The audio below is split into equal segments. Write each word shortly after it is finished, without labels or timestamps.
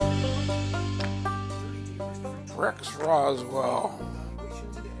Rex Roswell.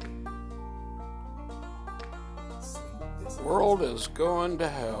 World is going to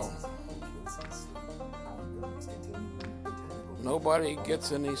hell. Nobody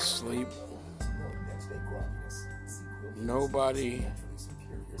gets any sleep. Nobody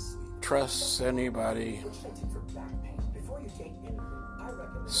trusts anybody.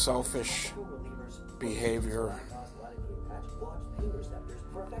 Selfish behavior.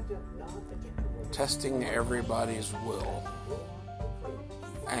 Testing everybody's will.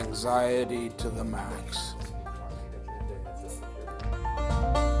 Anxiety to the max.